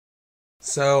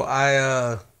So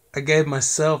I gave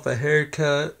myself a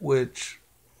haircut, which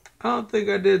I don't think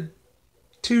I did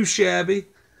too shabby.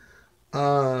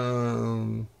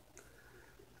 Um,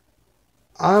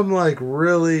 I'm like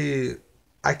really,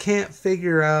 I can't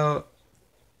figure out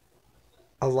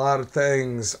a lot of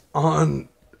things on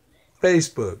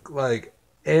Facebook, like,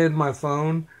 and my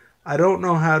phone. I don't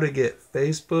know how to get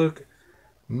Facebook,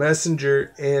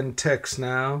 Messenger, and Text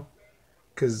Now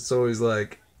because it's always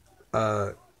like,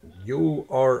 uh, you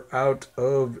are out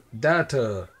of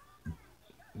data.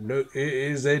 No, it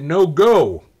is a no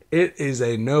go. It is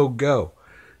a no go.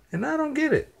 And I don't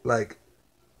get it. Like,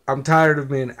 I'm tired of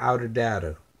being out of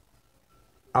data.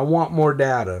 I want more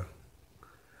data.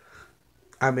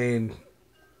 I mean,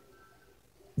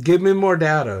 give me more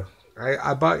data.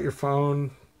 I bought your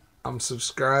phone. I'm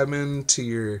subscribing to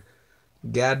your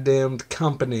goddamned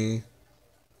company.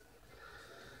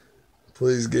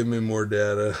 Please give me more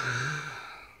data.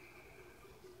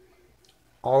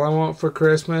 All I want for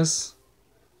Christmas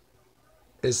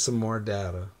is some more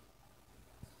data.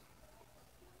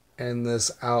 And this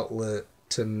outlet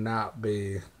to not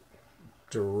be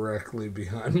directly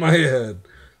behind my head.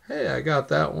 Hey, I got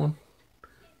that one.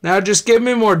 Now just give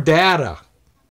me more data.